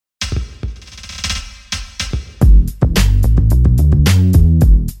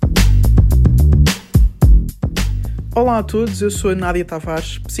Olá a todos, eu sou a Nádia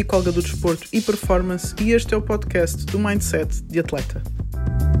Tavares, psicóloga do desporto e performance, e este é o podcast do Mindset de Atleta.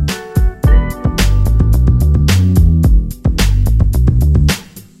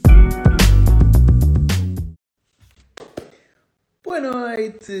 Boa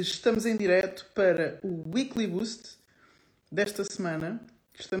noite, estamos em direto para o Weekly Boost desta semana.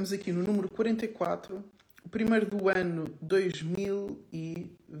 Estamos aqui no número 44, o primeiro do ano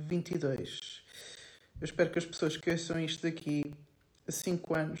 2022. Eu espero que as pessoas que ouçam isto daqui a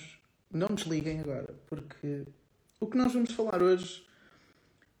 5 anos não desliguem agora, porque o que nós vamos falar hoje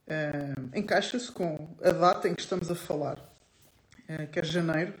encaixa-se com a data em que estamos a falar, que é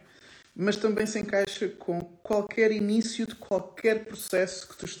janeiro, mas também se encaixa com qualquer início de qualquer processo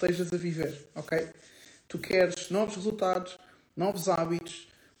que tu estejas a viver, ok? Tu queres novos resultados, novos hábitos,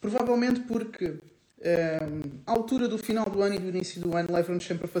 provavelmente porque a altura do final do ano e do início do ano leva-nos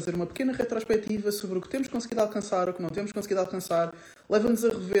sempre a fazer uma pequena retrospectiva sobre o que temos conseguido alcançar, o que não temos conseguido alcançar, leva-nos a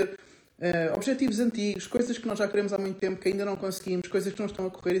rever objetivos antigos, coisas que nós já queremos há muito tempo que ainda não conseguimos, coisas que não estão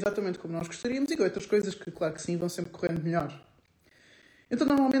a correr exatamente como nós gostaríamos e outras coisas que, claro que sim, vão sempre correndo melhor. Então,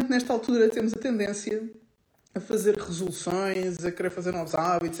 normalmente, nesta altura, temos a tendência a fazer resoluções, a querer fazer novos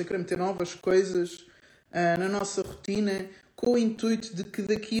hábitos, a querer meter novas coisas na nossa rotina, com o intuito de que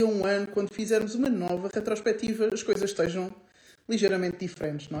daqui a um ano, quando fizermos uma nova retrospectiva, as coisas estejam ligeiramente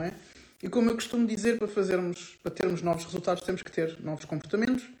diferentes, não é? E como eu costumo dizer, para termos novos resultados, temos que ter novos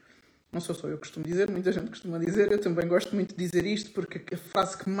comportamentos. Não sou só eu que costumo dizer, muita gente costuma dizer. Eu também gosto muito de dizer isto, porque a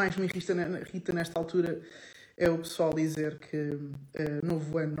frase que mais me irrita nesta altura é o pessoal dizer que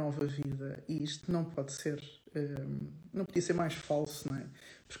novo ano, nova vida. E isto não pode ser, não podia ser mais falso, não é?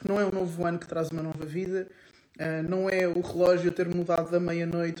 Porque não é um novo ano que traz uma nova vida. Não é o relógio ter mudado da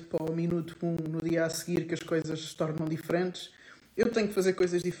meia-noite para o minuto 1 no dia a seguir que as coisas se tornam diferentes. Eu tenho que fazer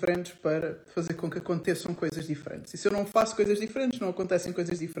coisas diferentes para fazer com que aconteçam coisas diferentes. E se eu não faço coisas diferentes, não acontecem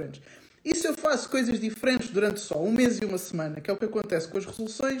coisas diferentes. E se eu faço coisas diferentes durante só um mês e uma semana, que é o que acontece com as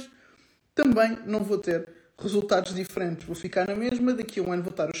resoluções, também não vou ter resultados diferentes. Vou ficar na mesma, daqui a um ano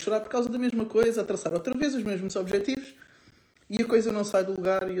vou estar a chorar por causa da mesma coisa, a traçar outra vez os mesmos objetivos, e a coisa não sai do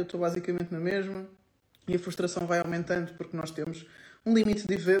lugar e eu estou basicamente na mesma. E a frustração vai aumentando porque nós temos um limite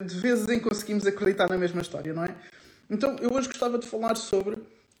de vezes em que conseguimos acreditar na mesma história, não é? Então, eu hoje gostava de falar sobre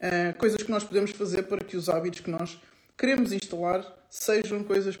coisas que nós podemos fazer para que os hábitos que nós queremos instalar sejam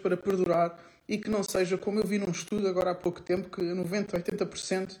coisas para perdurar e que não seja, como eu vi num estudo agora há pouco tempo, que 90% a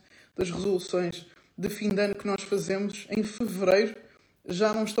 80% das resoluções de fim de ano que nós fazemos em fevereiro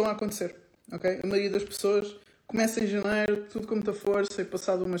já não estão a acontecer, ok? A maioria das pessoas começa em janeiro, tudo com muita força, e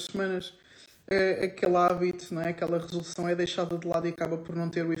passado umas semanas aquele hábito, não é? Aquela resolução é deixada de lado e acaba por não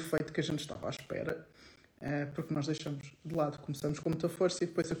ter o efeito que a gente estava à espera, porque nós deixamos de lado, começamos com muita força e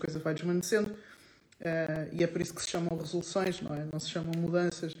depois a coisa vai desvanecendo, e é por isso que se chamam resoluções, não é? Não se chamam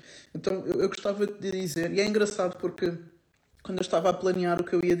mudanças. Então eu gostava de dizer, e é engraçado porque quando eu estava a planear o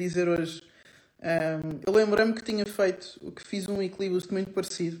que eu ia dizer hoje, eu lembrei-me que fiz um Weekly Boost muito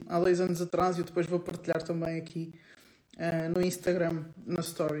parecido há 2 anos atrás, e eu depois vou partilhar também aqui no Instagram, na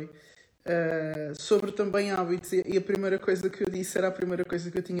Story, sobre também hábitos, e a primeira coisa que eu disse era a primeira coisa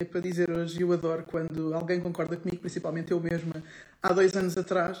que eu tinha para dizer hoje, e eu adoro quando alguém concorda comigo, principalmente eu mesma, há 2 anos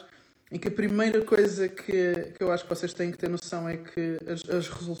atrás, em que a primeira coisa que eu acho que vocês têm que ter noção é que as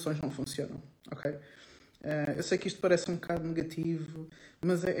resoluções não funcionam, ok? Eu sei que isto parece um bocado negativo,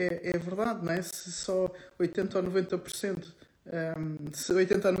 mas é verdade, não é? Se só 80 ou 90%, se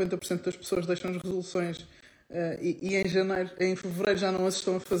 80 a 90% das pessoas deixam as resoluções e em fevereiro já não as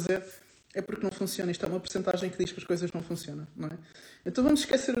estão a fazer, é porque não funciona. Isto é uma percentagem que diz que as coisas não funcionam, não é? Então vamos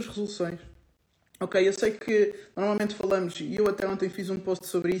esquecer as resoluções. Ok, eu sei que normalmente falamos, e eu até ontem fiz um post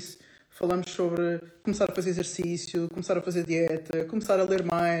sobre isso, falamos sobre começar a fazer exercício, começar a fazer dieta, começar a ler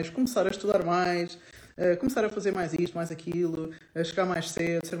mais, começar a estudar mais, começar a fazer mais isto, mais aquilo, a chegar mais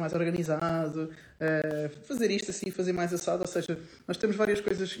cedo, ser mais organizado, fazer isto assim, fazer mais assado. Ou seja, nós temos várias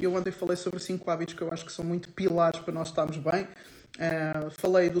coisas. Eu ontem falei sobre 5 hábitos que eu acho que são muito pilares para nós estarmos bem.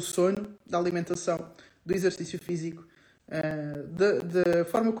 Falei do sono, da alimentação, do exercício físico, da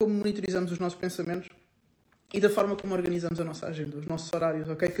forma como monitorizamos os nossos pensamentos e da forma como organizamos a nossa agenda, os nossos horários,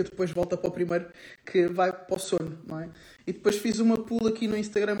 ok? Que depois volta para o primeiro, que vai para o sono, não é? E depois fiz uma pool aqui no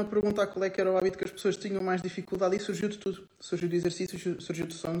Instagram a perguntar qual é que era o hábito que as pessoas tinham mais dificuldade, e surgiu de tudo. Surgiu de exercício, surgiu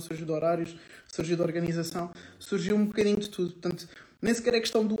de sono, surgiu de horários, surgiu de organização, surgiu um bocadinho de tudo. Portanto, nem sequer é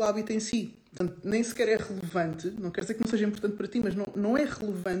questão do hábito em si. Portanto, nem sequer é relevante, não quer dizer que não seja importante para ti, mas não é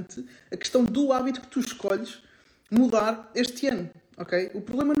relevante a questão do hábito que tu escolhes mudar este ano. Okay? O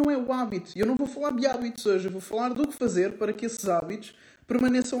problema não é o hábito. Eu não vou falar de hábitos hoje. Eu vou falar do que fazer para que esses hábitos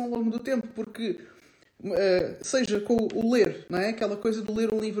permaneçam ao longo do tempo. Porque Seja com o ler, não é? Aquela coisa de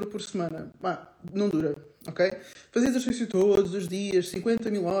ler um livro por semana. Não dura, ok? Fazer exercício todos os dias,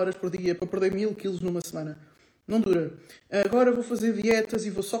 50.000 horas por dia, para perder 1.000 quilos numa semana. Não dura. Agora vou fazer dietas e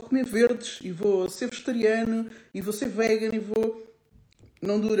vou só comer verdes, e vou ser vegetariano, e vou ser vegan, e vou...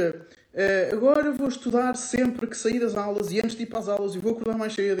 Não dura. Agora vou estudar sempre que sair das aulas, e antes de ir para as aulas, e vou acordar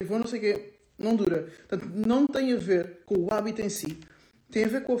mais cedo, e vou não sei o quê. Não dura. Portanto, não tem a ver com o hábito em si. Tem a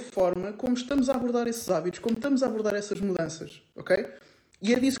ver com a forma como estamos a abordar esses hábitos, como estamos a abordar essas mudanças, ok?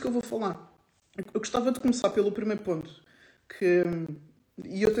 E é disso que eu vou falar. Eu gostava de começar pelo primeiro ponto, que...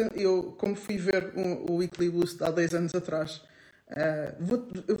 E eu como fui ver o Weekly Boost há 10 anos atrás,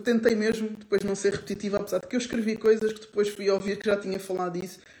 eu tentei mesmo depois não ser repetitivo, apesar de que eu escrevi coisas que depois fui ouvir que já tinha falado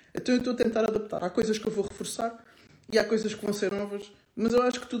disso. Então eu estou a tentar adaptar. Há coisas que eu vou reforçar e há coisas que vão ser novas, mas eu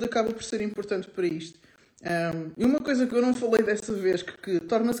acho que tudo acaba por ser importante para isto. E uma coisa que eu não falei dessa vez, que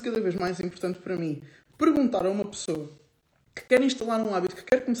torna-se cada vez mais importante para mim, perguntar a uma pessoa que quer instalar um hábito, que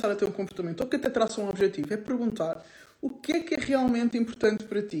quer começar a ter um comportamento, ou que até traça um objetivo, é perguntar o que é realmente importante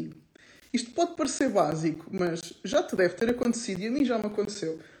para ti. Isto pode parecer básico, mas já te deve ter acontecido, e a mim já me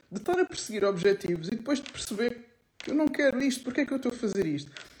aconteceu, de estar a perseguir objetivos e depois de perceber que eu não quero isto, porque é que eu estou a fazer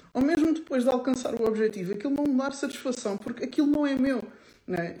isto? Ou mesmo depois de alcançar o objetivo, aquilo não me dá satisfação, porque aquilo não é meu.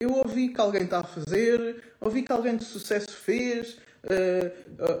 Não é? Eu ouvi que alguém está a fazer, ouvi que alguém de sucesso fez,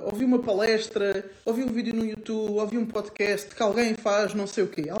 ouvi uma palestra, ouvi um vídeo no YouTube, ouvi um podcast que alguém faz não sei o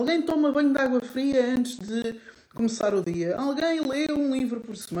quê. Alguém toma banho de água fria antes de começar o dia. Alguém lê um livro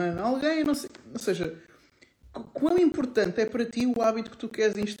por semana. Alguém, não sei... Ou seja, quão importante é para ti o hábito que tu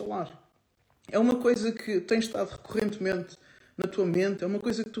queres instalar? É uma coisa que tem estado recorrentemente na tua mente? É uma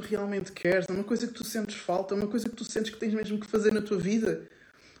coisa que tu realmente queres? É uma coisa que tu sentes falta? É uma coisa que tu sentes que tens mesmo que fazer na tua vida?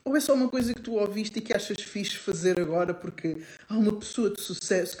 Ou é só uma coisa que tu ouviste e que achas fixe fazer agora porque há uma pessoa de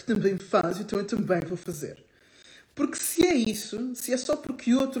sucesso que também faz, então eu também vou fazer? Porque se é isso, se é só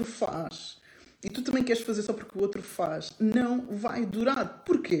porque o outro faz e tu também queres fazer só porque o outro faz, não vai durar.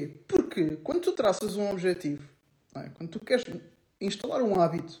 Porquê? Porque quando tu traças um objetivo, não é? Quando tu queres instalar um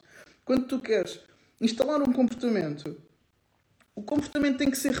hábito, quando tu queres instalar um comportamento, o comportamento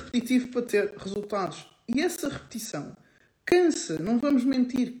tem que ser repetitivo para ter resultados. E essa repetição cansa, não vamos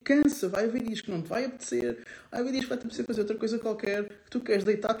mentir, cansa. Vai haver dias que não te vai apetecer, vai haver dias que vai te apetecer fazer outra coisa qualquer, que tu queres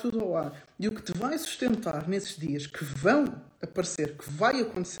deitar tudo ao ar. E o que te vai sustentar nesses dias que vão aparecer, que vai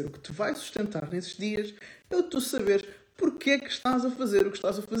acontecer, o que te vai sustentar nesses dias é o tu saberes porque é que estás a fazer o que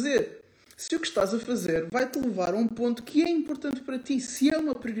estás a fazer. Se o que estás a fazer vai-te levar a um ponto que é importante para ti, se é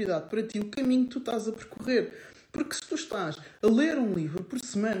uma prioridade para ti, o caminho que tu estás a percorrer. Porque se tu estás a ler um livro por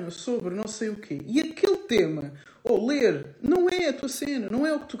semana sobre não sei o quê, e aquele tema, ou ler, não é a tua cena, não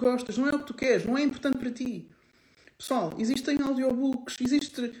é o que tu gostas, não é o que tu queres, não é importante para ti. Pessoal, existem audiobooks,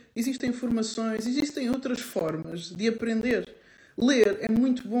 existem informações, existem outras formas de aprender. Ler é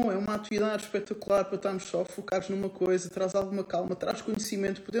muito bom, é uma atividade espetacular para estarmos só focados numa coisa, traz alguma calma, traz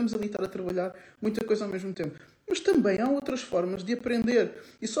conhecimento, podemos ali estar a trabalhar muita coisa ao mesmo tempo. Mas também há outras formas de aprender.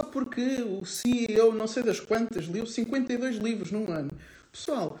 E só porque o CEO, não sei das quantas, leu 52 livros num ano.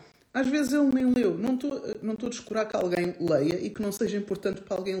 Pessoal, às vezes ele nem leu. Não estou a descurar que alguém leia e que não seja importante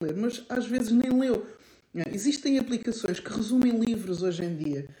para alguém ler, mas às vezes nem leu. Existem aplicações que resumem livros hoje em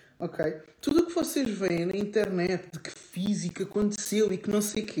dia. Okay? Tudo o que vocês veem na internet de que física aconteceu e que não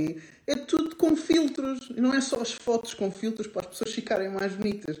sei o quê, é tudo com filtros. E não é só as fotos com filtros para as pessoas ficarem mais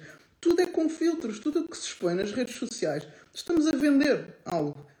bonitas. Tudo é com filtros. Tudo o que se expõe nas redes sociais. Estamos a vender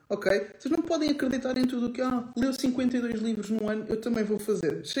algo. Ok? Vocês não podem acreditar em tudo o que leu 52 livros num ano, eu também vou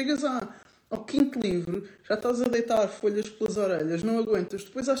fazer. Chegas ao quinto livro, já estás a deitar folhas pelas orelhas, não aguentas,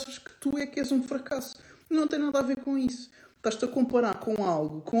 depois achas que tu é que és um fracasso. Não tem nada a ver com isso. Estás-te a comparar com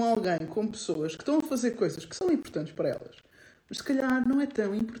algo, com alguém, com pessoas que estão a fazer coisas que são importantes para elas, mas se calhar não é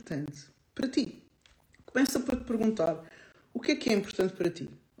tão importante para ti. Começa por te perguntar o que é importante para ti.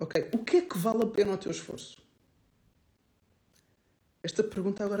 Okay? O que é que vale a pena o teu esforço? Esta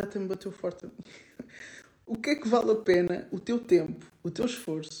pergunta agora até me bateu forte a mim. O que é que vale a pena o teu tempo, o teu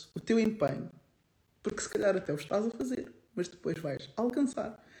esforço, o teu empenho? Porque se calhar até o estás a fazer, mas depois vais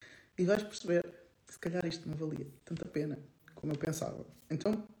alcançar e vais perceber que se calhar isto não valia tanta pena como eu pensava.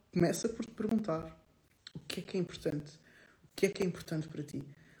 Então começa por te perguntar o que é importante? O que é importante para ti?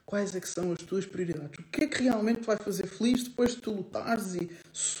 Quais é que são as tuas prioridades? O que é que realmente te vai fazer feliz depois de tu lutares e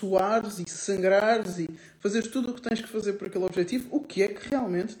suares e sangrares e fazeres tudo o que tens que fazer por aquele objetivo? O que é que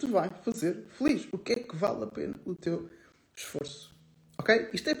realmente te vai fazer feliz? O que é que vale a pena o teu esforço? Ok?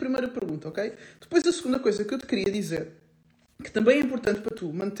 Isto é a primeira pergunta, ok? Depois a segunda coisa que eu te queria dizer, que também é importante para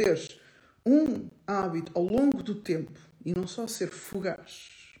tu manteres um hábito ao longo do tempo e não só ser fugaz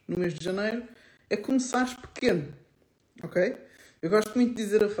no mês de janeiro, é começares pequeno, ok? Eu gosto muito de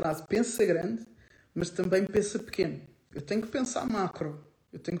dizer a frase, pensa grande, mas também pensa pequeno. Eu tenho que pensar macro,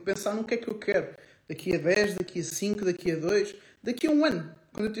 eu tenho que pensar no que é que eu quero. Daqui a 10, daqui a 5, daqui a 2, daqui a um ano,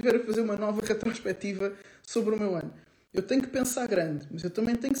 quando eu estiver a fazer uma nova retrospectiva sobre o meu ano. Eu tenho que pensar grande, mas eu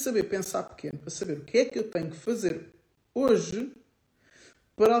também tenho que saber pensar pequeno, para saber o que é que eu tenho que fazer hoje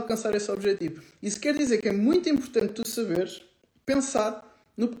para alcançar esse objetivo. Isso quer dizer que é muito importante tu saberes pensar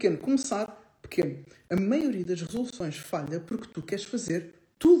no pequeno, começar pequeno. A maioria das resoluções falha porque tu queres fazer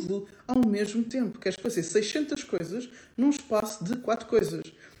tudo ao mesmo tempo. Queres fazer 600 coisas num espaço de 4 coisas.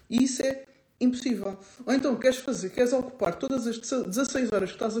 E isso é impossível. Ou então queres ocupar todas as 16 horas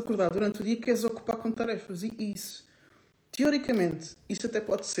que estás acordado durante o dia, queres ocupar com tarefas. E isso, teoricamente, isso até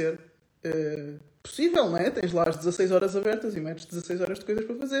pode ser possível, não é? Tens lá as 16 horas abertas e metes 16 horas de coisas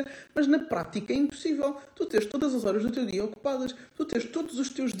para fazer, mas na prática é impossível. Tu tens todas as horas do teu dia ocupadas, tu tens todos os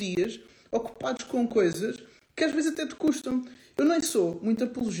teus dias ocupados com coisas que às vezes até te custam. Eu nem sou muito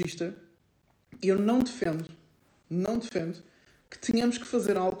apologista e eu não defendo que tenhamos que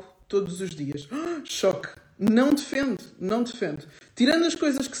fazer algo todos os dias. Choque! Não defendo. Tirando as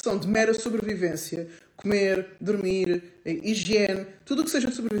coisas que são de mera sobrevivência, comer, dormir, higiene, tudo o que seja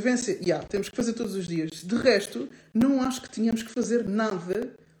de sobrevivência, temos que fazer todos os dias. De resto, não acho que tenhamos que fazer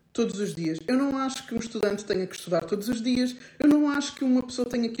nada todos os dias. Eu não acho que um estudante tenha que estudar todos os dias. Eu não acho que uma pessoa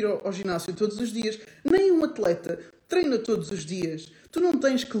tenha que ir ao ginásio todos os dias. Nem um atleta treina todos os dias. Tu não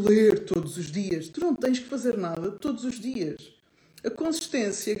tens que ler todos os dias. Tu não tens que fazer nada todos os dias. A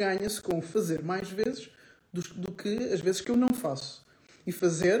consistência ganha-se com fazer mais vezes do que as vezes que eu não faço. E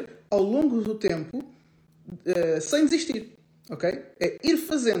fazer ao longo do tempo sem desistir. Ok? É ir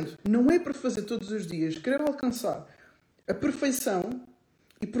fazendo. Não é para fazer todos os dias. Querer alcançar a perfeição.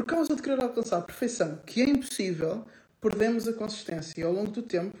 E por causa de querer alcançar a perfeição, que é impossível, perdemos a consistência. E ao longo do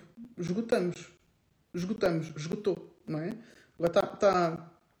tempo, esgotou, não é? Agora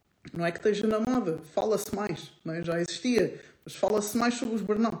não é que esteja na moda, fala-se mais, não é? Já existia, mas fala-se mais sobre os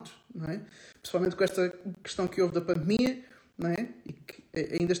burnouts, não é? Principalmente com esta questão que houve da pandemia, não é? E que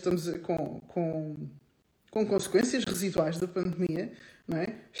ainda estamos com consequências residuais da pandemia, não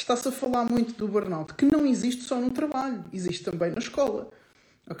é? Está-se a falar muito do burnout, que não existe só no trabalho, existe também na escola.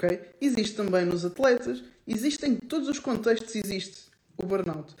 Okay? Existe também nos atletas, existe em todos os contextos, existe o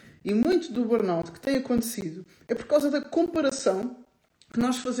burnout. E muito do burnout que tem acontecido é por causa da comparação que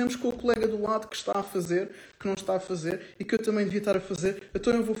nós fazemos com o colega do lado que está a fazer, que não está a fazer e que eu também devia estar a fazer.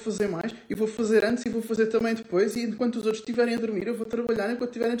 Então eu vou fazer mais, e vou fazer antes e vou fazer também depois, e enquanto os outros estiverem a dormir eu vou trabalhar,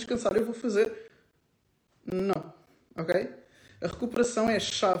 enquanto estiverem a descansar eu vou fazer. Não. Ok? A recuperação é a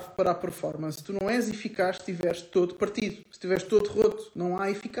chave para a performance. Tu não és eficaz se estiveres todo partido. Se estiveres todo roto, não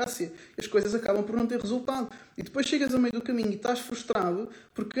há eficácia. As coisas acabam por não ter resultado. E depois chegas a meio do caminho e estás frustrado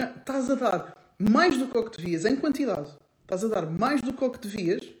porque estás a dar mais do que o que devias, em quantidade. Estás a dar mais do que o que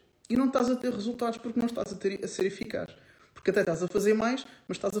devias e não estás a ter resultados porque não estás a ser eficaz. Porque até estás a fazer mais,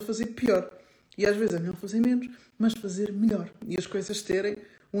 mas estás a fazer pior. E às vezes é melhor fazer menos, mas fazer melhor. E as coisas terem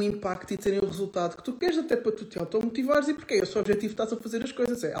um impacto e terem o resultado que tu queres, até para tu te automotivares e porque esse objetivo que estás a fazer as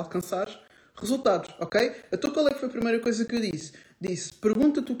coisas é alcançares resultados, ok? Então qual é que foi a primeira coisa que eu disse? Disse,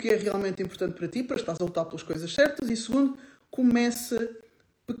 pergunta-te o que é realmente importante para ti, para estás a lutar pelas coisas certas, e segundo, começa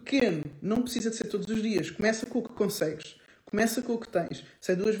pequeno. Não precisa de ser todos os dias. Começa com o que consegues. Começa com o que tens.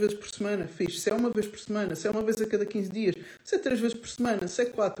 Se é 2 vezes por semana, fixe. Se é 1 vez por semana, se é 1 vez a cada 15 dias, se é 3 vezes por semana, se é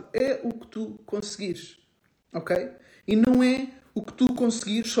 4, é o que tu conseguires, ok? E não é o que tu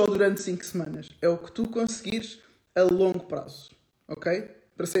conseguires só durante 5 semanas. É o que tu conseguires a longo prazo. Ok?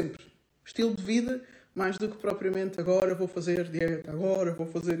 Para sempre. Estilo de vida, mais do que propriamente agora vou fazer dieta, agora vou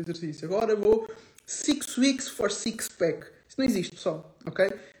fazer exercício, agora vou 6 weeks for 6 pack. Isso não existe, pessoal. Ok?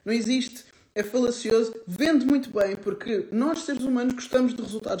 Não existe. É falacioso. Vende muito bem porque nós, seres humanos, gostamos de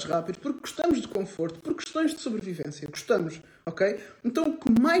resultados rápidos, porque gostamos de conforto, por questões de sobrevivência. Gostamos. Ok? Então o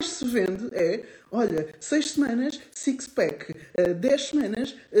que mais se vende é, olha, 6 semanas, 6-pack, 10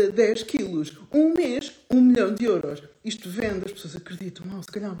 semanas, 10 quilos, 1 mês, 1 milhão de euros. Isto vende, as pessoas acreditam,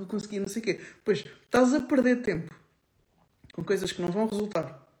 se calhar vou conseguir, não sei o quê. Pois, estás a perder tempo com coisas que não vão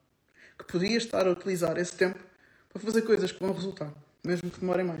resultar, que podias estar a utilizar esse tempo para fazer coisas que vão resultar, mesmo que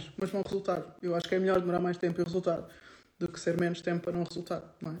demorem mais, mas vão resultar. Eu acho que é melhor demorar mais tempo e resultar do que ser menos tempo para não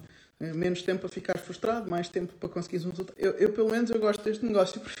resultar, não é? Menos tempo para ficar frustrado, mais tempo para conseguires um resultado. Eu pelo menos, eu gosto deste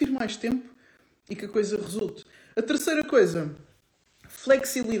negócio. Eu prefiro mais tempo e que a coisa resulte. A terceira coisa,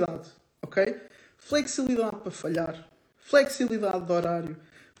 flexibilidade, ok? Flexibilidade para falhar, flexibilidade de horário,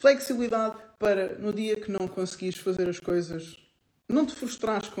 flexibilidade para, no dia que não conseguires fazer as coisas, não te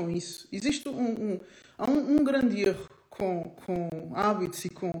frustrares com isso. Existe há um grande erro com hábitos e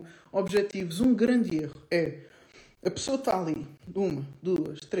com objetivos, um grande erro é a pessoa está ali 1,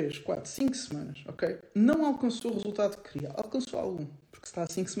 2, 3, 4, 5 semanas, ok? Não alcançou o resultado que queria. Alcançou algum. Porque se está há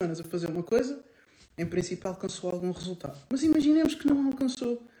 5 semanas a fazer uma coisa, em princípio alcançou algum resultado. Mas imaginemos que não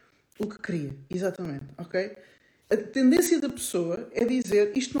alcançou o que queria. Exatamente, ok? A tendência da pessoa é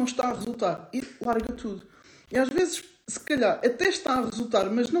dizer isto não está a resultar. E larga tudo. E às vezes, se calhar, até está a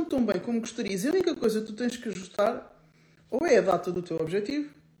resultar, mas não tão bem como gostarias. E a única coisa que tu tens que ajustar ou é a data do teu objetivo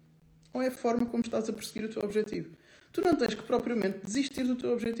ou é a forma como estás a perseguir o teu objetivo. Tu não tens que propriamente desistir do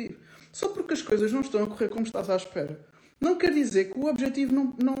teu objetivo. Só porque as coisas não estão a correr como estás à espera. Não quer dizer que o objetivo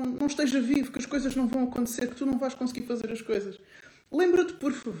não esteja vivo, que as coisas não vão acontecer, que tu não vais conseguir fazer as coisas. Lembra-te,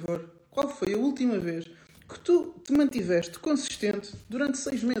 por favor, qual foi a última vez que tu te mantiveste consistente durante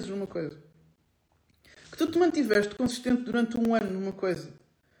 6 meses numa coisa? Que tu te mantiveste consistente durante 1 ano numa coisa?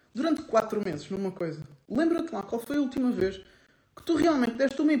 Durante 4 meses numa coisa? Lembra-te lá, qual foi a última vez que tu realmente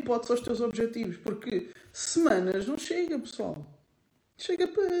deste uma hipótese aos teus objetivos? Porque semanas não chega, pessoal. Chega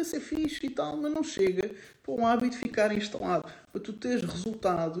para ser fixe e tal, mas não chega para um hábito ficar instalado. Para tu teres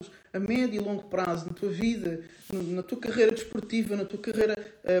resultados a médio e longo prazo na tua vida, na tua carreira desportiva, na tua carreira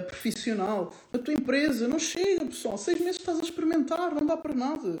profissional, na tua empresa. Não chega, pessoal. 6 meses estás a experimentar, não dá para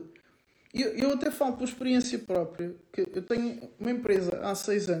nada. Eu até falo por experiência própria, que eu tenho uma empresa há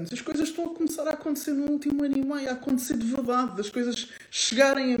 6 anos. As coisas estão a começar a acontecer no último ano e meio, a acontecer de verdade. Das coisas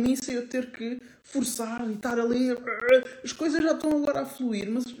chegarem a mim sem eu ter que forçar e estar ali. As coisas já estão agora a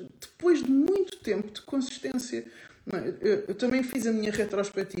fluir, mas depois de muito tempo de consistência. Eu também fiz a minha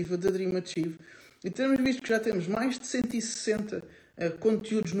retrospectiva da Dream Achieve e temos visto que já temos mais de 160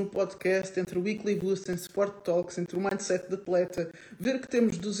 conteúdos no podcast, entre o Weekly Boost, entre Sport Talks, entre o Mindset de Atleta, ver que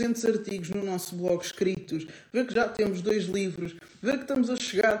temos 200 artigos no nosso blog escritos, ver que já temos 2 livros, ver que estamos a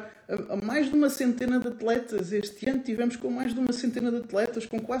chegar a mais de uma centena de atletas. Este ano tivemos com mais de uma centena de atletas,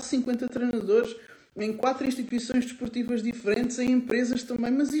 com quase 50 treinadores, em 4 instituições desportivas diferentes, em empresas também,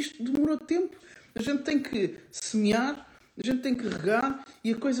 mas isto demorou tempo. A gente tem que semear, a gente tem que regar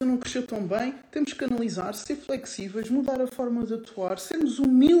e a coisa não cresceu tão bem. Temos que analisar, ser flexíveis, mudar a forma de atuar, sermos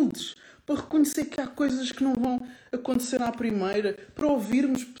humildes para reconhecer que há coisas que não vão acontecer à primeira, para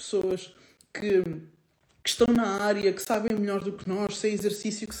ouvirmos pessoas que estão na área, que sabem melhor do que nós, se é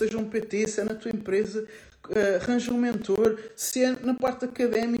exercício, que seja um PT, se é na tua empresa, arranja um mentor, se é na parte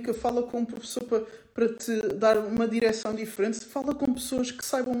académica, fala com um professor para te dar uma direção diferente, fala com pessoas que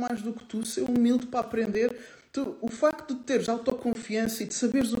saibam mais do que tu, ser humilde para aprender. O facto de teres autoconfiança e de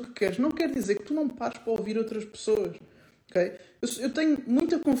saberes o que queres não quer dizer que tu não pares para ouvir outras pessoas. Okay? Eu tenho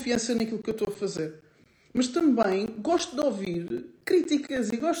muita confiança naquilo que eu estou a fazer. Mas também gosto de ouvir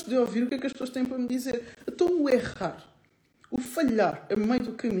críticas e gosto de ouvir o que é que as pessoas têm para me dizer. Então o errar, o falhar a meio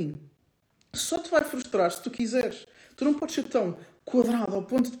do caminho, só te vai frustrar se tu quiseres. Tu não podes ser tão quadrado ao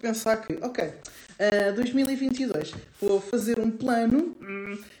ponto de pensar que, ok, 2022, vou fazer um plano,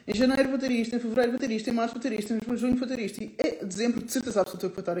 em janeiro vou ter isto, em fevereiro vou ter isto, em março vou ter isto, em junho vou ter isto, e é dezembro, de certeza absoluta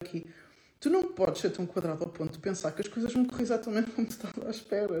que vou estar aqui. Tu não podes ser tão quadrado ao ponto de pensar que as coisas vão correr exatamente como tu estás à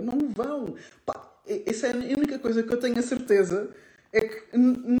espera. Não vão. Pá, essa é a única coisa que eu tenho a certeza, é que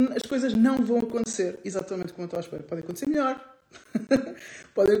as coisas não vão acontecer exatamente como eu estou à espera. Pode acontecer melhor.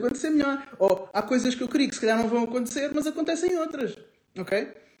 Pode acontecer melhor. Ou há coisas que eu queria que se calhar não vão acontecer, mas acontecem outras.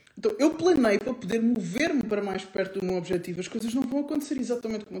 Ok? Então eu planei para poder mover-me para mais perto do meu objetivo. As coisas não vão acontecer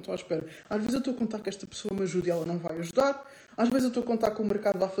exatamente como eu estou à espera. Às vezes eu estou a contar que esta pessoa me ajude e ela não vai ajudar. Às vezes eu estou a contar que o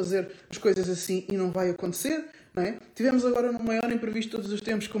mercado vai fazer as coisas assim e não vai acontecer. Não é? Tivemos agora no maior imprevisto de todos os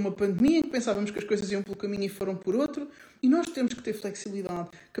tempos com uma pandemia em que pensávamos que as coisas iam pelo caminho e foram por outro. E nós temos que ter flexibilidade,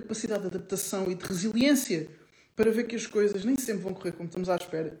 capacidade de adaptação e de resiliência para ver que as coisas nem sempre vão correr como estamos à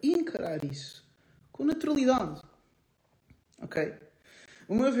espera e encarar isso com naturalidade. Ok?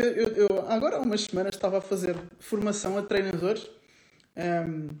 Uma vez, eu agora há umas semanas estava a fazer formação a treinadores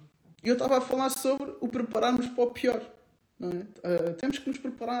e eu estava a falar sobre o preparar-nos para o pior. Não é? Temos que nos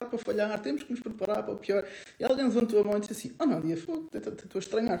preparar para falhar, temos que nos preparar para o pior. E alguém levantou a mão e disse assim: não, dia fogo, estou a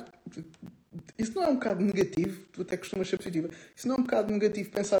estranhar. Isso não é um bocado negativo? Tu até costumas ser positiva. Isso não é um bocado negativo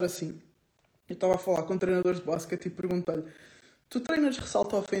pensar assim? Eu estava a falar com treinadores de basquete e perguntei-lhe: tu treinas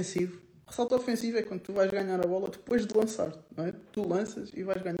ressalto ofensivo? Ressalto ofensivo é quando tu vais ganhar a bola depois de lançar, não é? Tu lanças e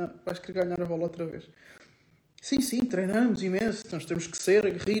vais querer ganhar a bola outra vez. Sim, treinamos imenso, nós temos que ser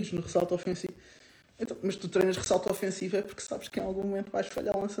aguerridos no ressalto ofensivo. Então, mas tu treinas ressalto ofensivo é porque sabes que em algum momento vais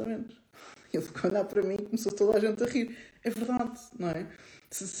falhar lançamentos. Ele ficou a olhar para mim e começou toda a gente a rir. É verdade, não é?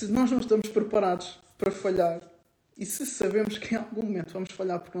 Se nós não estamos preparados para falhar, e se sabemos que em algum momento vamos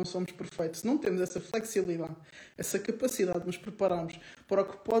falhar porque não somos perfeitos, se não temos essa flexibilidade, essa capacidade de nos prepararmos para o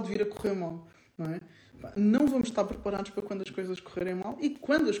que pode vir a correr mal, não é? Não vamos estar preparados para quando as coisas correrem mal. E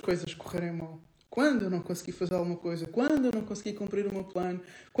quando as coisas correrem mal? Quando eu não conseguir fazer alguma coisa, quando eu não conseguir cumprir o meu plano,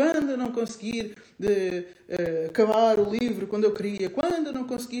 quando eu não conseguir acabar o livro quando eu queria, quando eu não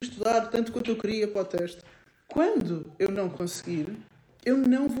conseguir estudar tanto quanto eu queria para o teste, quando eu não conseguir, eu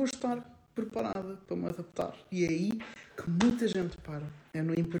não vou estar preparada para me adaptar. E é aí que muita gente para. É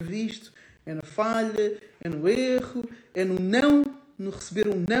no imprevisto, é na falha, é no erro, é no não, no receber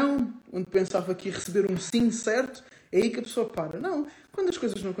um não, onde pensava que ia receber um sim certo. É aí que a pessoa para. Não, quando as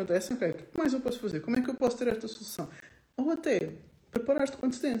coisas não acontecem, ok, o que mais eu posso fazer? Como é que eu posso ter esta solução? Ou até, preparar-te com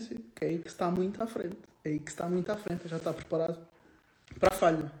antecedência, que é aí que está muito à frente. É aí que está muito à frente, já está preparado para a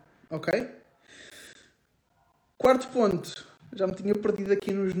falha, ok? Quarto ponto, já me tinha perdido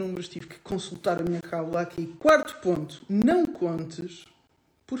aqui nos números, tive que consultar a minha cábula aqui. Quarto ponto, não contes,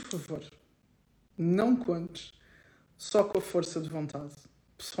 por favor, não contes só com a força de vontade.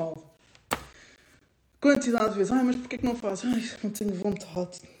 Pessoal, quantidade de vezes, mas porquê que não fazes? Não tenho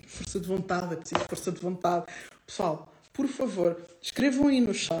vontade. Força de vontade, é preciso força de vontade. Pessoal, por favor, escrevam aí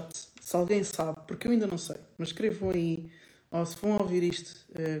no chat, se alguém sabe, porque eu ainda não sei, mas escrevam aí, ou se vão ouvir isto,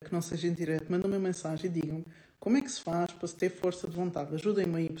 que não seja em direto, mandem-me uma mensagem e digam como é que se faz para se ter força de vontade.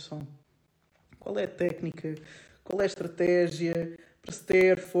 Ajudem-me aí, pessoal. Qual é a técnica? Qual é a estratégia para se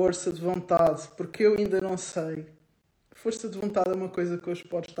ter força de vontade? Porque eu ainda não sei. Força de vontade é uma coisa que hoje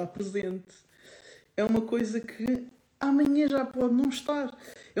pode estar presente. É uma coisa que amanhã já pode não estar.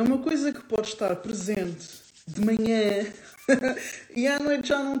 É uma coisa que pode estar presente de manhã e à noite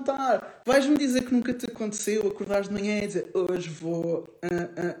já não estar. Vais-me dizer que nunca te aconteceu acordares de manhã e dizer hoje vou...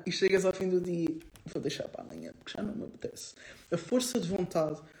 e chegas ao fim do dia vou deixar para amanhã porque já não me apetece. A força de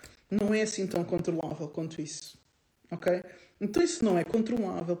vontade não é assim tão controlável quanto isso. Ok? Então isso não é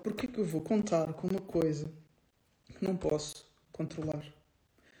controlável. Porquê que eu vou contar com uma coisa que não posso controlar?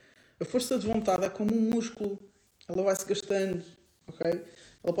 A força de vontade é como um músculo. Ela vai-se gastando, ok?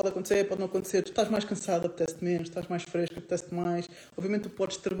 Ela pode acontecer, pode não acontecer. Tu estás mais cansado, apetece-te menos. Estás mais fresco, apetece-te mais. Obviamente tu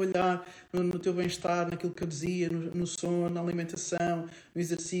podes trabalhar no teu bem-estar, naquilo que eu dizia, no sono, na alimentação, no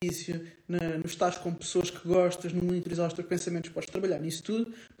exercício, no estares com pessoas que gostas, no monitorizar os teus pensamentos. Podes trabalhar nisso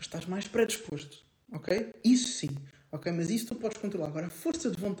tudo, mas estás mais predisposto, ok? Isso sim, ok? Mas isso tu podes controlar. Agora, a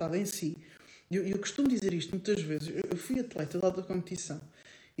força de vontade em si, eu costumo dizer isto muitas vezes. Eu fui atleta de alta competição.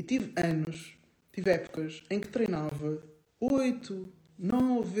 E tive épocas em que treinava 8,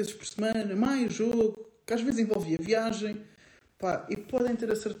 9 vezes por semana, mais jogo, que às vezes envolvia viagem. E podem ter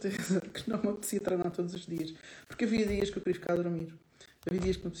a certeza que não me apetecia treinar todos os dias. Porque havia dias que eu queria ficar a dormir. Havia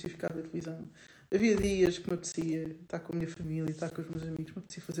dias que me apetecia ficar a ver televisão. Havia dias que me apetecia estar com a minha família, estar com os meus amigos. Me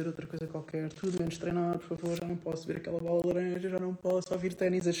apetecia fazer outra coisa qualquer. Tudo menos treinar, por favor. Já não posso ver aquela bola laranja. Já não posso ouvir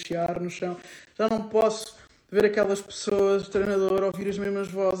ténis a chiar no chão. Já não posso ver aquelas pessoas, o treinador, ouvir as mesmas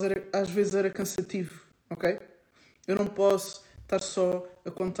vozes, às vezes era cansativo, ok? Eu não posso estar só a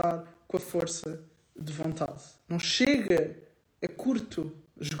contar com a força de vontade. Não chega, é curto,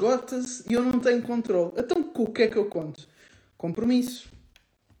 esgota-se e eu não tenho controle. Então, com o que é que eu conto? Compromisso,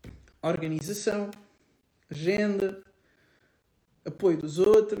 organização, agenda, apoio dos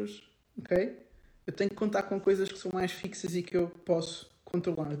outros, ok? Eu tenho que contar com coisas que são mais fixas e que eu posso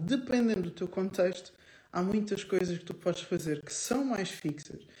controlar. Dependendo do teu contexto, há muitas coisas que tu podes fazer que são mais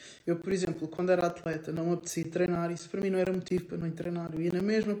fixas. Eu, por exemplo, quando era atleta, não me apetecia treinar. Isso para mim não era motivo para não ir treinar. Eu ia na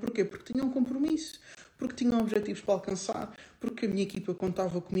mesma. Porquê? Porque tinha um compromisso. Porque tinha objetivos para alcançar. Porque a minha equipa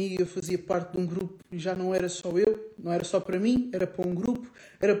contava comigo e eu fazia parte de um grupo. E já não era só eu. Não era só para mim. Era para um grupo.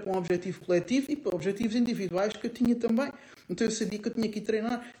 Era para um objetivo coletivo e para objetivos individuais que eu tinha também. Então eu sabia que eu tinha que ir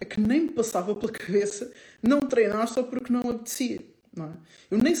treinar. É que nem me passava pela cabeça não treinar só porque não me apetecia. Não é?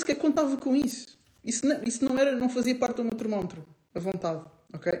 Eu nem sequer contava com isso. Isso não fazia parte do meu termómetro, a vontade,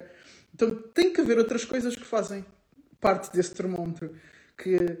 ok? Então tem que haver outras coisas que fazem parte desse termómetro,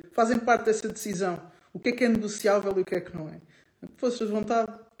 que fazem parte dessa decisão. O que é negociável e o que é que não é. A força de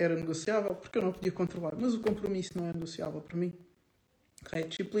vontade era negociável porque eu não podia controlar, mas o compromisso não é negociável para mim. Okay? A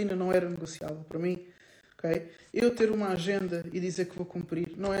disciplina não era negociável para mim. Okay? Eu ter uma agenda e dizer que vou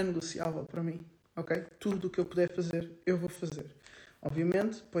cumprir não é negociável para mim. Okay? Tudo o que eu puder fazer, eu vou fazer.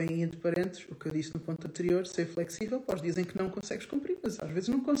 Obviamente, põe entre parênteses o que eu disse no ponto anterior, ser flexível para os dias em que não consegues cumprir. Mas às vezes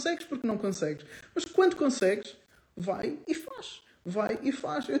não consegues porque não consegues. Mas quando consegues, vai e faz. Vai e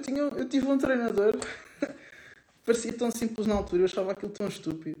faz. Eu tive um treinador, parecia tão simples na altura, eu achava aquilo tão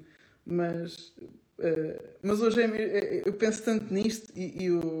estúpido. Mas hoje eu penso tanto nisto e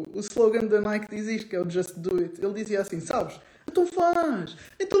o slogan da Nike diz isto, que é o Just Do It. Ele dizia assim, sabes? Então faz!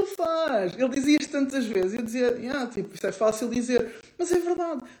 Ele dizia isto tantas vezes. Eu dizia, isso é fácil dizer. Mas é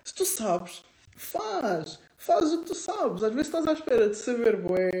verdade. Se tu sabes, faz! Faz o que tu sabes. Às vezes estás à espera de saber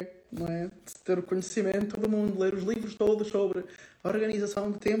bué não é? De ter o conhecimento, todo mundo ler os livros todos sobre a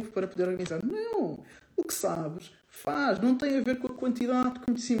organização de tempo para poder organizar. Não! O que sabes, faz. Não tem a ver com a quantidade de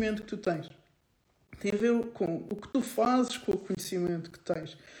conhecimento que tu tens. Tem a ver com o que tu fazes com o conhecimento que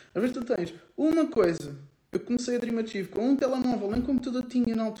tens. Às vezes tu tens uma coisa. Eu comecei a Dream Achieve com um telemóvel, nem computador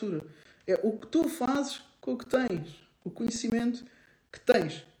tinha na altura. É o que tu fazes com o que tens. O conhecimento que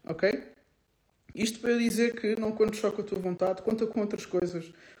tens. Ok? Isto para eu dizer que não conta só com a tua vontade, conta com outras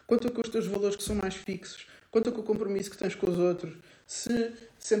coisas. Conta com os teus valores que são mais fixos. Conta com o compromisso que tens com os outros. Se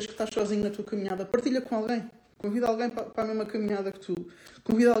sentes que estás sozinho na tua caminhada, partilha com alguém. Convida alguém para a mesma caminhada que tu.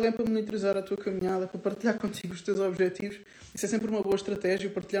 Convida alguém para monitorizar a tua caminhada, para partilhar contigo os teus objetivos. Isso é sempre uma boa estratégia,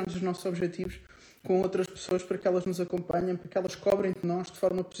 partilharmos os nossos objetivos com outras pessoas para que elas nos acompanhem, para que elas cobrem de nós de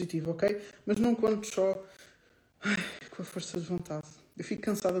forma positiva, ok? Mas não conto só com a força de vontade. Eu fico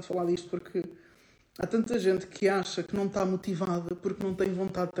cansada de falar disto porque há tanta gente que acha que não está motivada porque não tem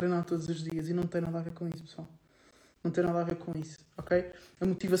vontade de treinar todos os dias e não tem nada a ver com isso, pessoal. Não tem nada a ver com isso, ok? A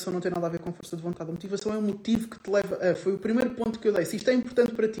motivação não tem nada a ver com força de vontade. A motivação é o motivo que te leva a... Foi o primeiro ponto que eu dei. Se isto é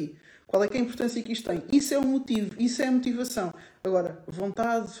importante para ti, qual é que é a importância que isto tem? Isso é o motivo, isso é a motivação. Agora,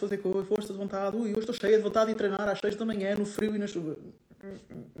 vontade de fazer com a força de vontade. Hoje estou cheia de vontade de treinar às 6 da manhã, no frio e na chuva.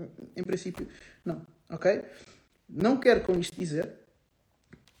 Em princípio, não, ok? Não quero com isto dizer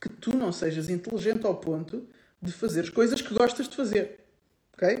que tu não sejas inteligente ao ponto de fazer coisas que gostas de fazer,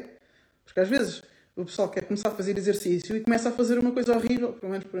 ok? Porque às vezes o pessoal quer começar a fazer exercício e começa a fazer uma coisa horrível,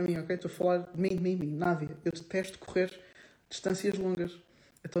 pelo menos para mim, ok? Estou a falar de mim, Nádia. Eu detesto correr distâncias longas.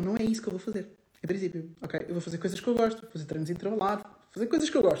 Então não é isso que eu vou fazer, em princípio, ok? Eu vou fazer coisas que eu gosto, fazer treinos intervalados, fazer coisas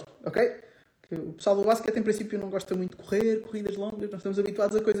que eu gosto, ok? Que o pessoal do basquete, em princípio, não gosta muito de correr, corridas longas, nós estamos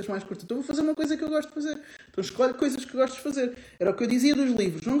habituados a coisas mais curtas. Então vou fazer uma coisa que eu gosto de fazer. Então escolhe coisas que gostas de fazer. Era o que eu dizia dos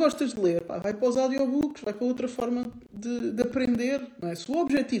livros. Não gostas de ler? Pá, vai para os audiobooks, vai para outra forma de aprender. Não é? Se o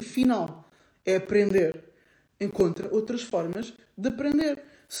objetivo final é aprender, encontra outras formas de aprender.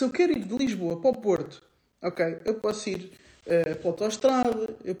 Se eu quero ir de Lisboa para o Porto, ok, eu posso ir pela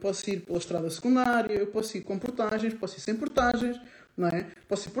autoestrada, eu posso ir pela estrada secundária, eu posso ir com portagens, posso ir sem portagens, não é?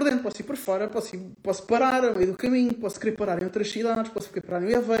 Posso ir por dentro, posso ir por fora, posso parar ao meio do caminho, posso querer parar em outras cidades, posso querer parar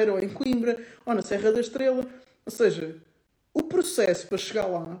em Aveiro, ou em Coimbra, ou na Serra da Estrela. Ou seja, o processo para chegar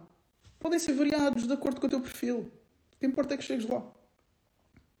lá podem ser variados de acordo com o teu perfil. O que importa é que chegues lá.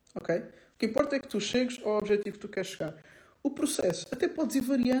 Ok? O que importa é que tu chegues ao objetivo que tu queres chegar. O processo até podes ir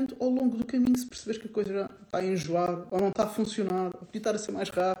variando ao longo do caminho se percebes que a coisa já está a enjoar, ou não está a funcionar, ou podia estar a ser mais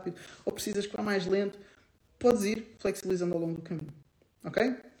rápido, ou precisas que vá mais lento. Podes ir flexibilizando ao longo do caminho.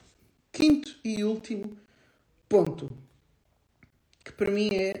 Ok? Quinto e último ponto, que para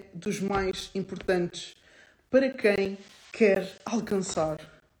mim é dos mais importantes para quem quer alcançar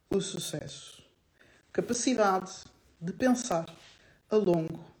o sucesso. Capacidade de pensar a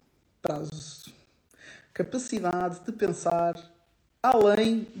longo prazo. Capacidade de pensar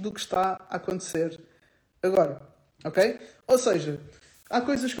além do que está a acontecer agora. Ok? Ou seja, há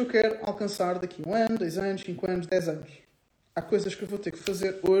coisas que eu quero alcançar daqui a 1 ano, 2 anos, 5 anos, 10 anos. Há coisas que eu vou ter que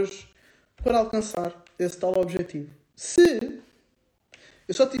fazer hoje para alcançar esse tal objetivo. Se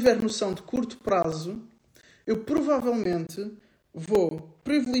eu só tiver noção de curto prazo, eu provavelmente vou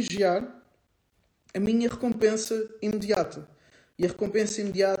privilegiar a minha recompensa imediata. E a recompensa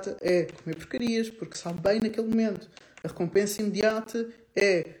imediata é comer porcarias, porque sabe bem naquele momento. A recompensa imediata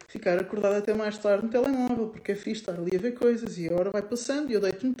é ficar acordado até mais tarde no telemóvel, porque é fixe estar ali a ver coisas e a hora vai passando e eu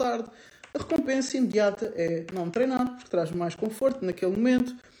deito-me tarde. A recompensa imediata é não treinar, porque traz mais conforto naquele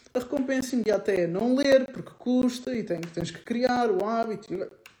momento. A recompensa imediata é não ler, porque custa e tens que criar o hábito.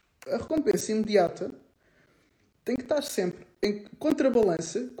 A recompensa imediata tem que estar sempre em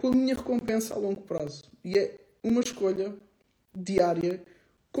contrabalança com a minha recompensa a longo prazo. E é uma escolha diária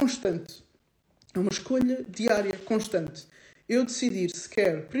constante. É uma escolha diária constante. Eu decidir se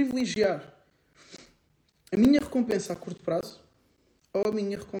quero privilegiar a minha recompensa a curto prazo ou a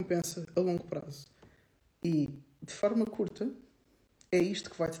minha recompensa a longo prazo. E, de forma curta, é isto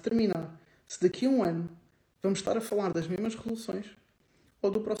que vai determinar se daqui a 1 ano vamos estar a falar das mesmas resoluções ou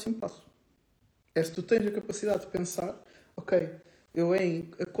do próximo passo. É se tu tens a capacidade de pensar, ok, eu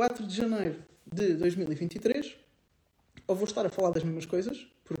a 4 de janeiro de 2023 ou vou estar a falar das mesmas coisas,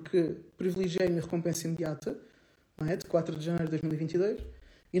 porque privilegiei a minha recompensa imediata, não é? De 4 de janeiro de 2022,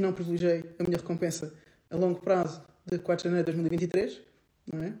 e não privilegiei a minha recompensa a longo prazo de 4 de janeiro de 2023,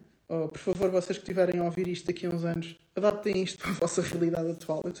 não é? Ou, por favor, vocês que estiverem a ouvir isto daqui a uns anos, adaptem isto para a vossa realidade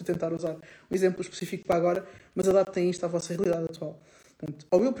atual. Eu estou a tentar usar um exemplo específico para agora, mas adaptem isto à vossa realidade atual. Portanto,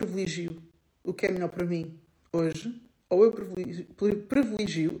 ou eu privilegio o que é melhor para mim hoje, ou eu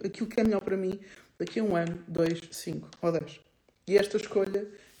privilegio aquilo que é melhor para mim daqui a 1 ano, 2, 5 ou 10. E esta escolha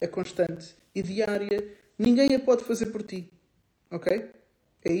é constante e diária, ninguém a pode fazer por ti. Ok?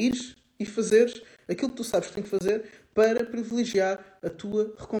 É ires e fazeres aquilo que tu sabes que tens que fazer para privilegiar a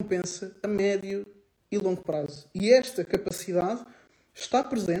tua recompensa a médio e longo prazo. E esta capacidade está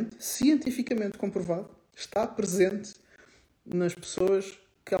presente, cientificamente comprovado, está presente nas pessoas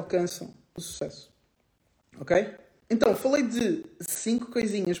que alcançam o sucesso. Ok? Então, falei de 5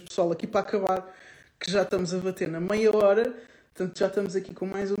 coisinhas, pessoal, aqui para acabar, que já estamos a bater na meia hora. Portanto, já estamos aqui com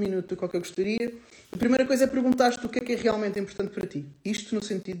mais 1 minuto do que eu gostaria. A primeira coisa é perguntar-te o que é realmente importante para ti. Isto no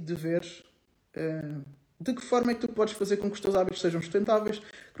sentido de veres de que forma é que tu podes fazer com que os teus hábitos sejam sustentáveis,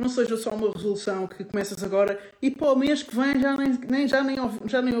 que não seja só uma resolução que começas agora e para o mês que vem já nem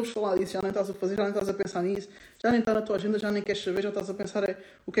ouves falar disso, já nem estás a fazer, já nem estás a pensar nisso, já nem está na tua agenda, já nem queres saber, já estás a pensar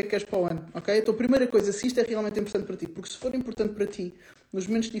o que é que queres para o ano. Ok? Então, a primeira coisa, se isto é realmente importante para ti, porque se for importante para ti, nos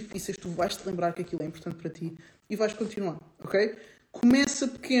momentos difíceis, tu vais-te lembrar que aquilo é importante para ti e vais continuar. Ok? Começa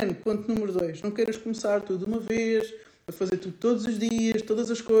pequeno, ponto número 2. Não queiras começar tudo de uma vez, a fazer tudo todos os dias, todas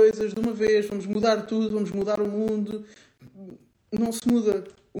as coisas de uma vez, vamos mudar tudo, vamos mudar o mundo. Não se muda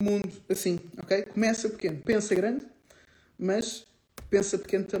o mundo assim, ok? Começa pequeno. Pensa grande, mas pensa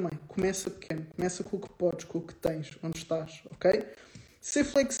pequeno também. Começa pequeno. Começa com o que podes, com o que tens, onde estás, ok? Ser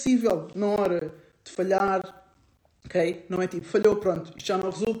flexível na hora de falhar, ok? Não é tipo, falhou, pronto, isto já não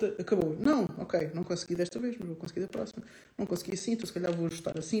resulta, acabou. Não, ok, não consegui desta vez, mas vou conseguir da próxima. Não consegui assim, então se calhar vou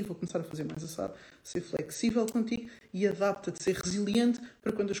ajustar assim, vou começar a fazer mais assado. Ser flexível contigo e adapta-te, ser resiliente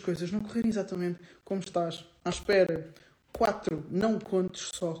para quando as coisas não correrem exatamente como estás à espera. 4, não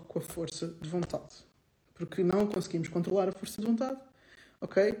contes só com a força de vontade. Porque não conseguimos controlar a força de vontade.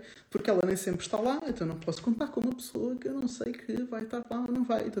 Ok? Porque ela nem sempre está lá, então não posso contar com uma pessoa que eu não sei que vai estar lá ou não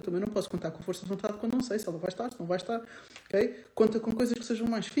vai. Então também não posso contar com a força de vontade quando não sei se ela vai estar, se não vai estar. Ok? Conta com coisas que sejam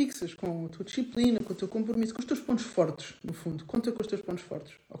mais fixas, com a tua disciplina, com o teu compromisso, com os teus pontos fortes, no fundo. Conta com os teus pontos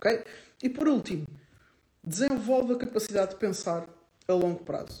fortes. Ok? E por último, desenvolve a capacidade de pensar a longo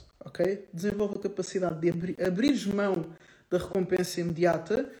prazo. Ok? Desenvolve a capacidade de abrir mão da recompensa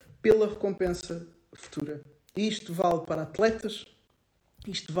imediata pela recompensa futura. E isto vale para atletas,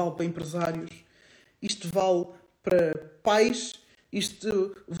 isto vale para empresários, isto vale para pais,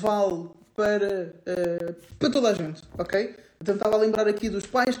 isto vale para toda a gente, ok? Então estava a lembrar aqui dos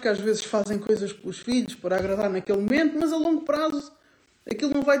pais que às vezes fazem coisas pelos filhos para agradar naquele momento, mas a longo prazo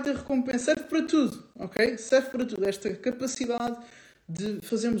aquilo não vai ter recompensa. Serve para tudo, ok? Serve para tudo. Esta capacidade de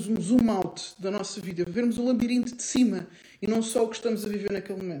fazermos um zoom out da nossa vida, vermos o labirinto de cima e não só o que estamos a viver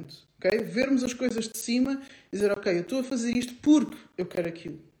naquele momento. Okay? Vermos as coisas de cima e dizer, ok, eu estou a fazer isto porque eu quero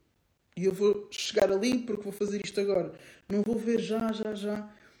aquilo. E eu vou chegar ali porque vou fazer isto agora. Não vou ver já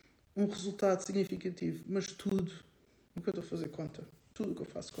um resultado significativo. Mas tudo o que eu estou a fazer conta. Tudo o que eu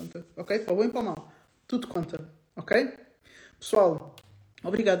faço conta. Ok? Para o bem e para o mal. Tudo conta. Ok? Pessoal,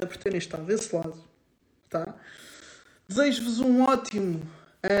 obrigado por terem estado desse lado. Tá? Desejo-vos um ótimo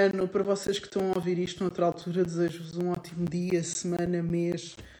ano para vocês que estão a ouvir isto noutra altura. Desejo-vos um ótimo dia, semana,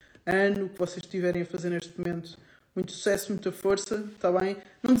 mês, ano que vocês estiverem a fazer neste momento. Muito sucesso, muita força, está bem?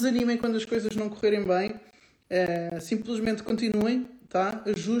 Não desanimem quando as coisas não correrem bem. Simplesmente continuem, tá?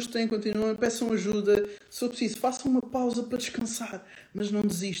 Ajustem, continuem, peçam ajuda. Se for preciso, façam uma pausa para descansar, mas não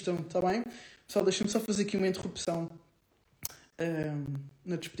desistam, está bem? Pessoal, deixem-me só fazer aqui uma interrupção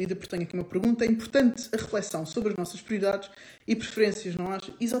na despedida, porque tenho aqui uma pergunta. É importante a reflexão sobre as nossas prioridades e preferências, não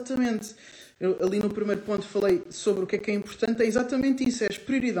acha? Exatamente. Eu, ali no primeiro ponto, falei sobre o que é importante. É exatamente isso, é as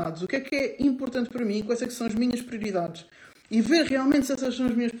prioridades. O que é importante para mim? Quais é que são as minhas prioridades? E ver realmente se essas são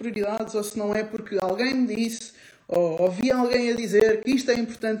as minhas prioridades ou se não é porque alguém me disse ou ouvi alguém a dizer que isto é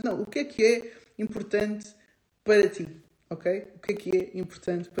importante. Não, o que é importante para ti? Ok? O que é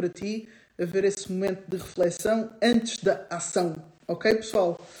importante para ti? Haver esse momento de reflexão antes da ação. Ok,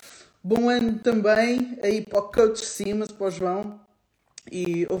 pessoal? Bom ano também aí para o Coach Simas, para o João.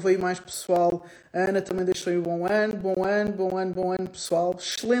 E houve aí mais pessoal. A Ana também deixou um bom ano, pessoal.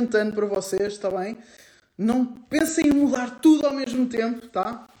 Excelente ano para vocês, está bem? Não pensem em mudar tudo ao mesmo tempo,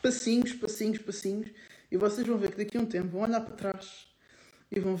 tá? Passinhos. E vocês vão ver que daqui a um tempo vão olhar para trás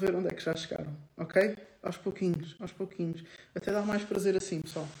e vão ver onde é que já chegaram, ok? Aos pouquinhos. Até dá mais prazer assim,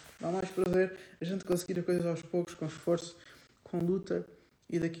 pessoal. Dá mais prazer a gente conseguir a coisas aos poucos, com esforço, com luta.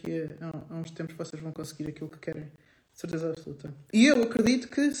 E daqui a uns tempos vocês vão conseguir aquilo que querem. Certeza absoluta. E eu acredito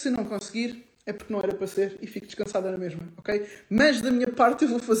que se não conseguir é porque não era para ser e fico descansada na mesma, ok? Mas da minha parte eu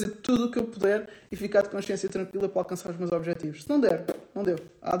vou fazer tudo o que eu puder e ficar de consciência tranquila para alcançar os meus objetivos. Se não der, não deu.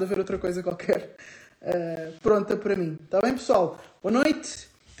 Há de haver outra coisa qualquer pronta para mim. Está bem, pessoal? Boa noite.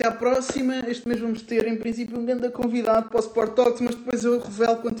 Até à próxima. Este mês vamos ter, em princípio, um grande convidado para o Sport Talks, mas depois eu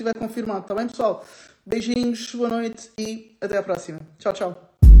revelo quando estiver confirmado. Está bem, pessoal? Beijinhos, boa noite e até à próxima. Tchau,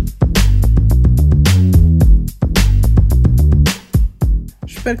 tchau.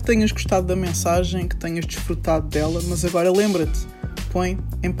 Espero que tenhas gostado da mensagem, que tenhas desfrutado dela, mas agora lembra-te, põe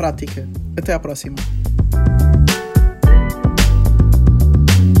em prática. Até à próxima.